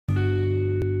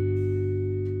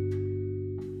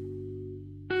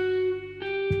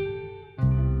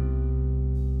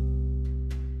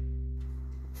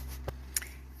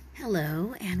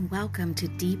Hello and welcome to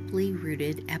Deeply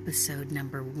Rooted episode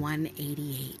number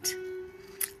 188.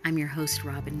 I'm your host,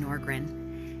 Robin Norgren,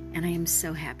 and I am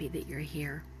so happy that you're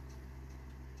here.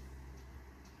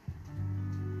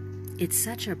 It's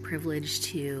such a privilege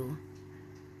to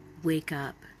wake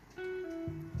up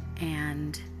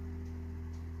and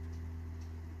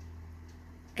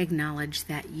acknowledge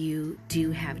that you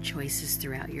do have choices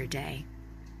throughout your day.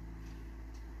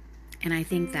 And I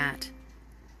think that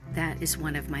is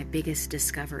one of my biggest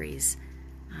discoveries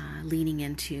leaning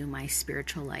into my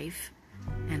spiritual life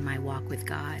and my walk with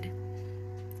God,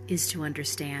 is to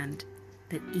understand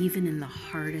that even in the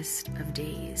hardest of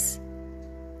days,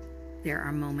 there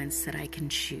are moments that I can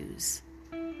choose.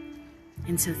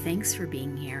 And so thanks for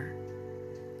being here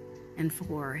and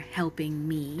for helping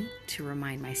me to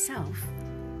remind myself,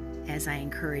 as I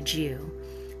encourage you,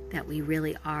 that we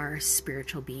really are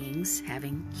spiritual beings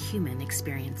having human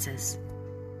experiences.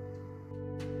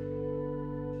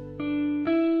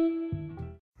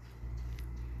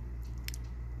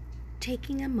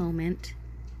 Taking a moment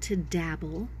to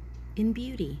dabble in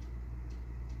beauty.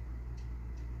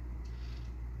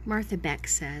 Martha Beck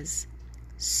says,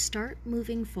 start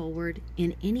moving forward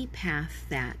in any path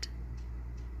that,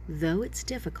 though it's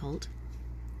difficult,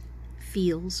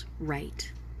 feels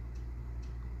right.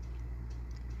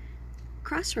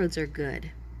 Crossroads are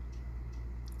good.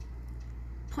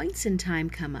 Points in time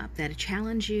come up that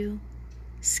challenge you,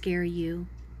 scare you,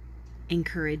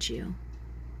 encourage you,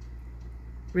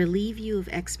 relieve you of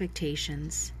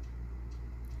expectations,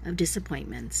 of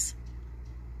disappointments,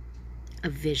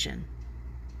 of vision.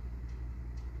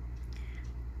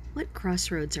 What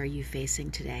crossroads are you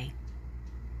facing today?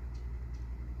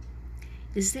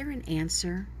 Is there an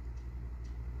answer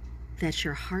that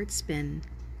your heart's been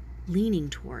leaning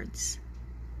towards?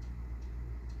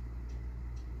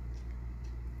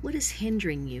 What is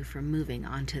hindering you from moving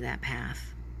onto that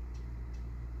path?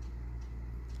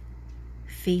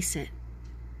 Face it.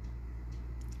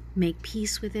 Make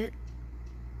peace with it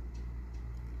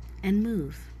and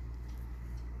move.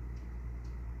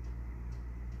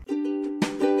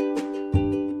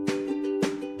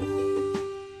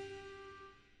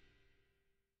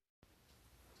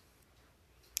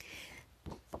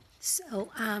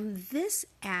 So, this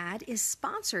ad is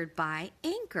sponsored by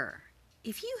Anchor.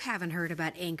 If you haven't heard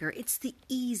about Anchor, it's the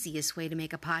easiest way to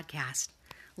make a podcast.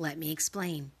 Let me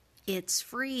explain. It's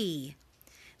free.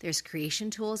 There's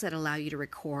creation tools that allow you to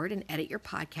record and edit your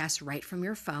podcast right from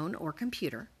your phone or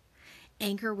computer.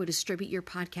 Anchor will distribute your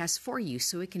podcast for you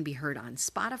so it can be heard on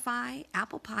Spotify,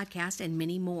 Apple Podcast, and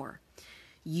many more.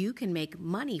 You can make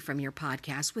money from your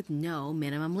podcast with no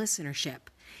minimum listenership.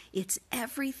 It's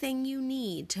everything you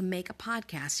need to make a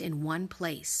podcast in one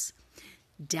place.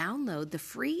 Download the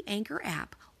free Anchor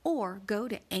app or go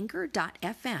to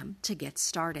anchor.fm to get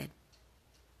started.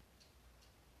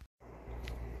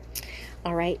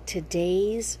 All right,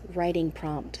 today's writing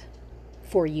prompt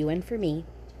for you and for me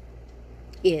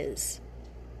is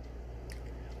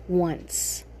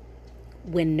once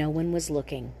when no one was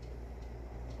looking.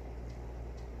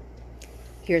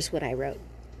 Here's what I wrote.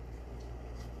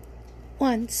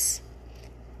 Once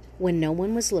when no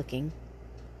one was looking,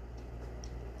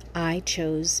 I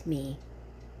chose me.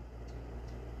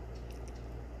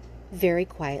 Very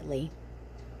quietly.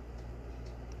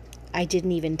 I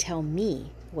didn't even tell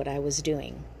me what I was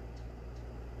doing.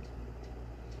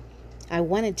 I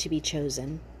wanted to be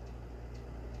chosen.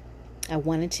 I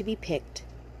wanted to be picked,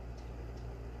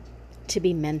 to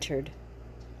be mentored,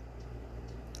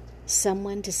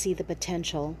 someone to see the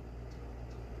potential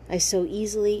I so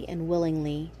easily and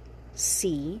willingly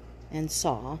see and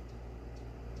saw,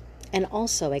 and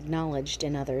also acknowledged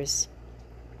in others.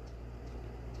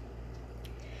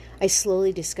 I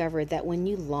slowly discovered that when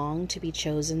you long to be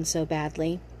chosen so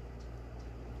badly,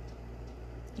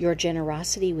 your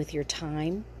generosity with your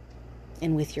time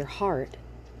and with your heart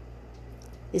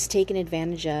is taken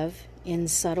advantage of in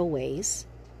subtle ways,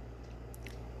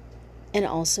 and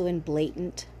also in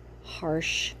blatant,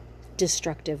 harsh,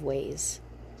 destructive ways.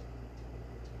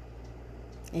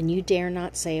 And you dare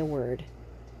not say a word,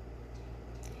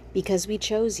 because we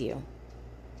chose you.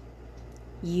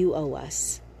 You owe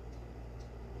us.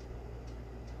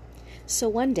 So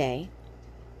one day,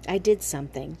 I did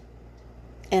something,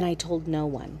 and I told no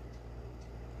one.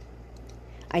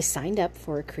 I signed up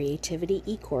for a creativity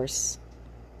e-course,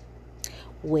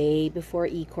 way before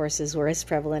e-courses were as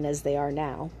prevalent as they are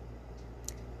now,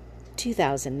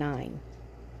 2009.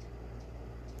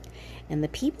 And the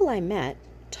people I met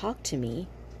talked to me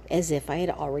as if I had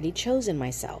already chosen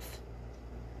myself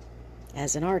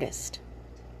as an artist.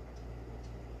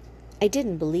 I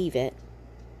didn't believe it,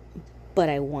 but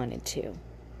I wanted to.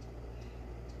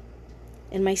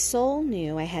 and my soul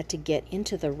knew I had to get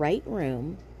into the right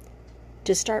room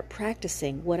to start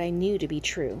practicing what I knew to be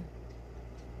true.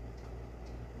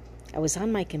 I was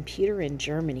on my computer in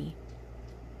Germany,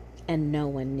 and no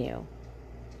one knew.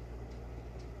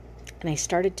 And I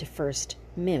started to first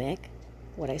mimic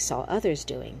what I saw others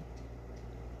doing.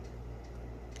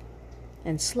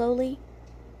 And slowly,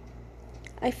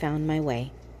 I found my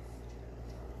way.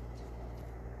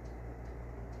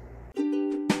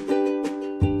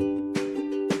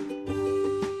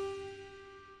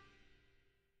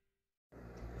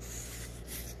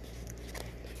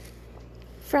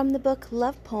 From the book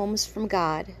Love Poems from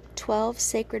God, 12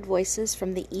 Sacred Voices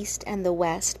from the East and the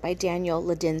West by Daniel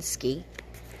Ladinsky,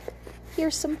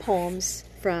 here's some poems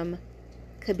from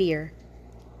Kabir.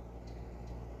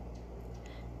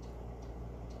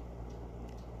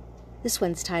 This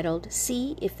one's titled,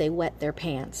 See If They Wet Their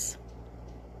Pants.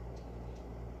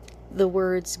 The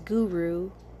words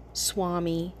Guru,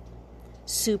 Swami,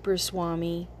 Super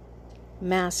Swami,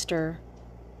 Master,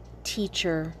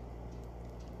 Teacher,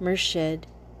 Murshid,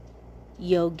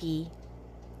 Yogi,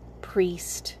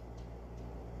 Priest,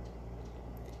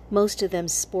 most of them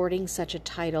sporting such a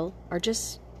title, are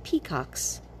just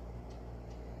peacocks.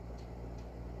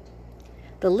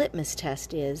 The litmus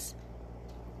test is,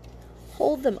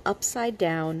 hold them upside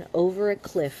down over a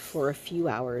cliff for a few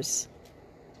hours.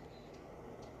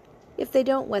 If they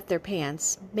don't wet their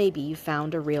pants, maybe you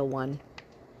found a real one.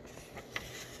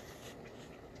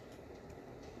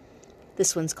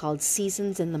 This one's called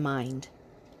Seasons in the Mind.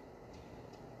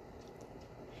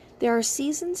 There are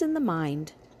seasons in the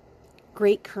mind.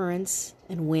 Great currents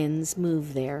and winds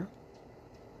move there.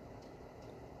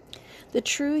 The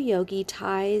true yogi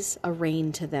ties a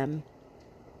rein to them.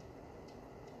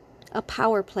 A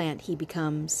power plant he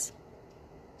becomes.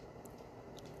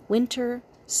 Winter,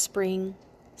 spring,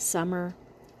 summer,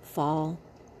 fall.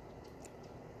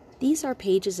 These are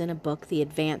pages in a book the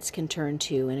advanced can turn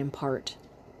to and impart.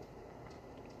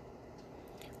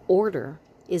 Order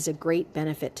is a great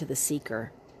benefit to the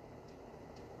seeker.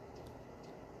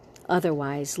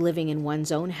 Otherwise, living in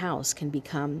one's own house can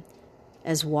become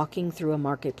as walking through a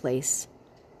marketplace,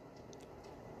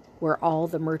 where all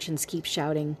the merchants keep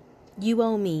shouting, "You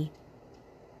owe me."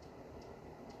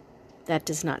 That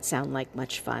does not sound like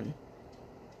much fun.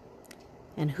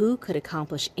 And who could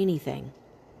accomplish anything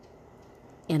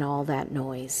in all that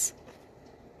noise?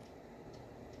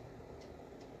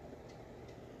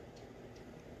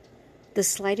 The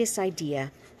slightest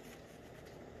idea.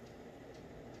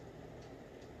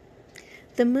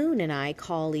 The moon and I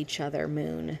call each other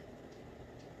moon,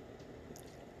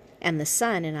 and the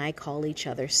sun and I call each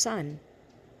other sun,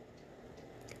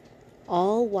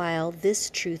 all while this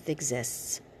truth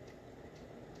exists.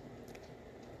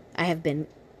 I have been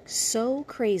so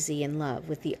crazy in love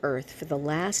with the earth for the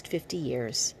last 50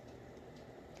 years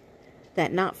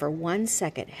that not for 1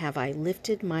 second have I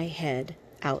lifted my head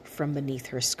out from beneath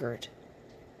her skirt.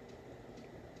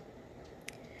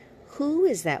 Who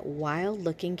is that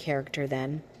wild-looking character,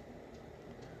 then,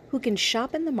 who can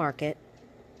shop in the market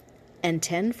and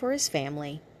tend for his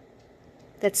family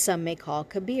that some may call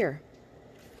Kabir?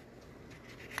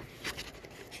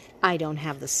 I don't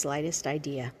have the slightest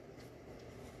idea.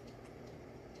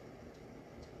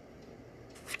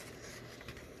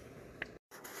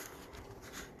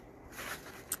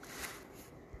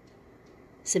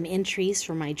 Some entries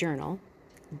from my journal,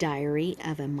 Diary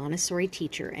of a Montessori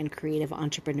Teacher and Creative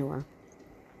Entrepreneur.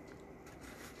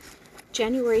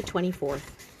 January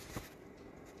 24th.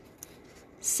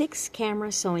 6 camera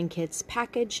sewing kits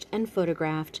packaged and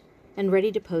photographed and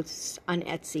ready to post on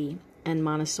Etsy and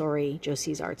Montessori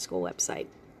Josie's Art School website.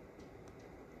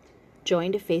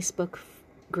 Joined a Facebook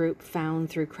group found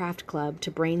through Craft Club to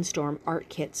brainstorm art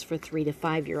kits for 3 to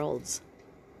 5-year-olds.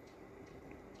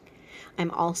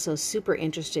 I'm also super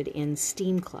interested in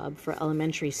STEAM Club for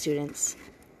elementary students.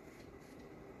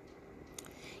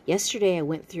 Yesterday I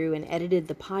went through and edited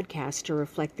the podcast to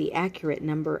reflect the accurate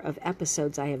number of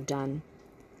episodes I have done.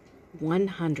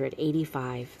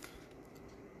 185.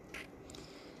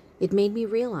 It made me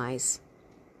realize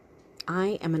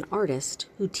I am an artist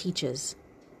who teaches.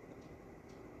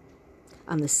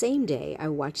 On the same day, I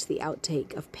watched the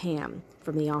outtake of Pam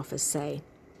from The Office say,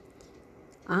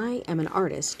 I am an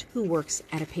artist who works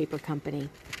at a paper company.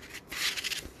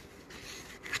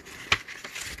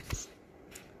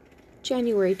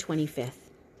 January 25th.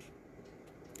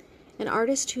 An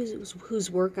artist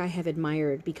whose work I have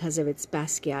admired because of its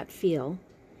Basquiat feel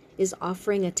is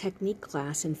offering a technique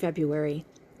class in February,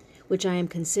 which I am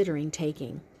considering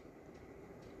taking.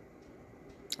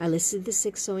 I listed the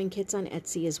 6 sewing kits on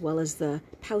Etsy as well as the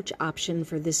pouch option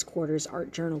for this quarter's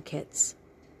art journal kits.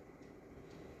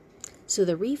 So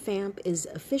the revamp is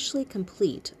officially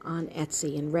complete on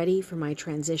Etsy and ready for my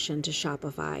transition to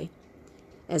Shopify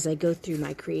as I go through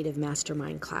my Creative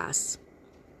Mastermind class.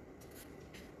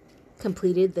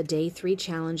 Completed the Day 3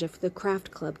 challenge of the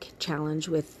Craft Club challenge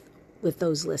with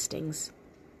those listings.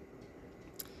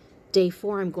 Day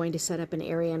 4, I'm going to set up an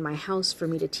area in my house for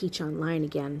me to teach online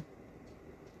again.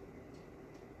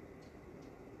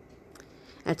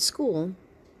 At school,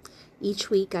 each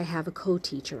week I have a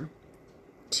co-teacher,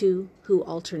 2 who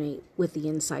alternate with the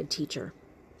inside teacher.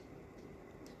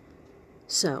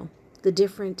 So,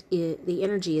 the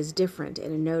energy is different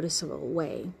in a noticeable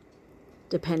way,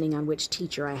 depending on which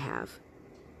teacher I have.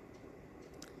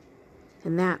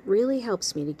 And that really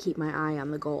helps me to keep my eye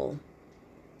on the goal.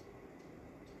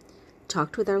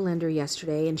 Talked with our lender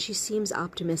yesterday, and she seems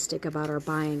optimistic about our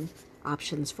buying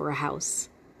options for a house.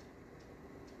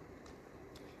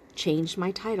 Changed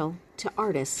my title to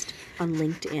artist on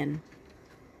LinkedIn.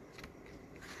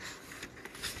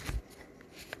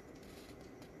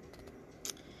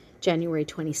 January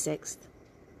 26th.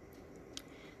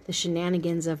 The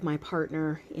shenanigans of my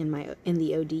partner in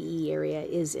the ODE area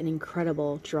is an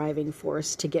incredible driving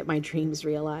force to get my dreams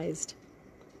realized.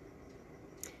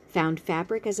 Found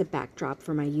fabric as a backdrop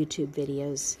for my YouTube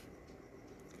videos.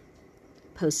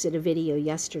 Posted a video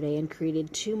yesterday and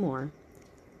created 2 more,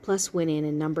 plus went in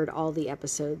and numbered all the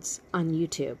episodes on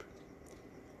YouTube.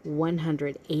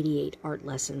 188 art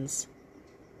lessons.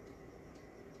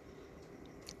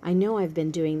 I know I've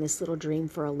been doing this little dream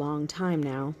for a long time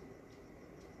now.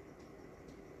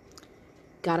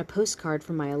 Got a postcard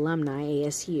from my alumni,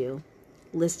 ASU,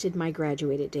 listed my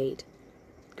graduation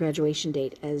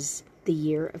date as the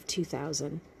year of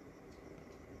 2000.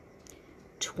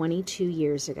 22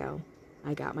 years ago,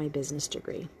 I got my business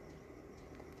degree.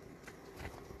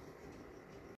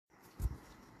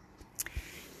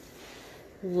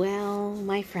 Well,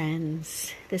 my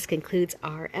friends, this concludes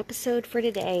our episode for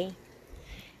today.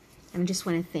 And I just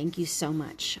want to thank you so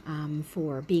much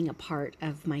for being a part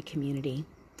of my community.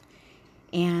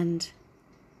 And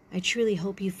I truly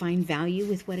hope you find value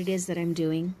with what it is that I'm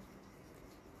doing.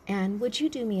 And would you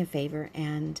do me a favor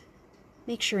and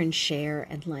make sure and share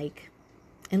and like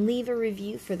and leave a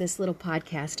review for this little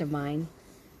podcast of mine.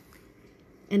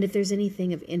 And if there's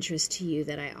anything of interest to you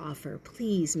that I offer,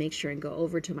 please make sure and go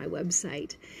over to my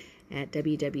website at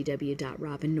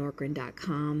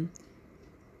www.robinnorgren.com.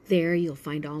 There you'll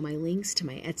find all my links to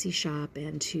my Etsy shop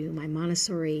and to my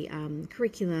Montessori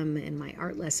curriculum and my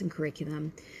art lesson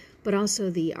curriculum, but also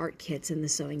the art kits and the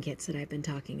sewing kits that I've been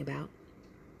talking about.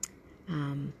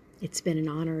 It's been an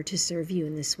honor to serve you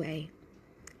in this way,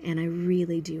 and I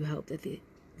really do hope that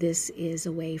this is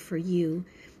a way for you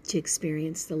to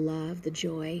experience the love, the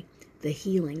joy, the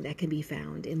healing that can be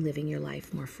found in living your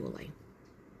life more fully.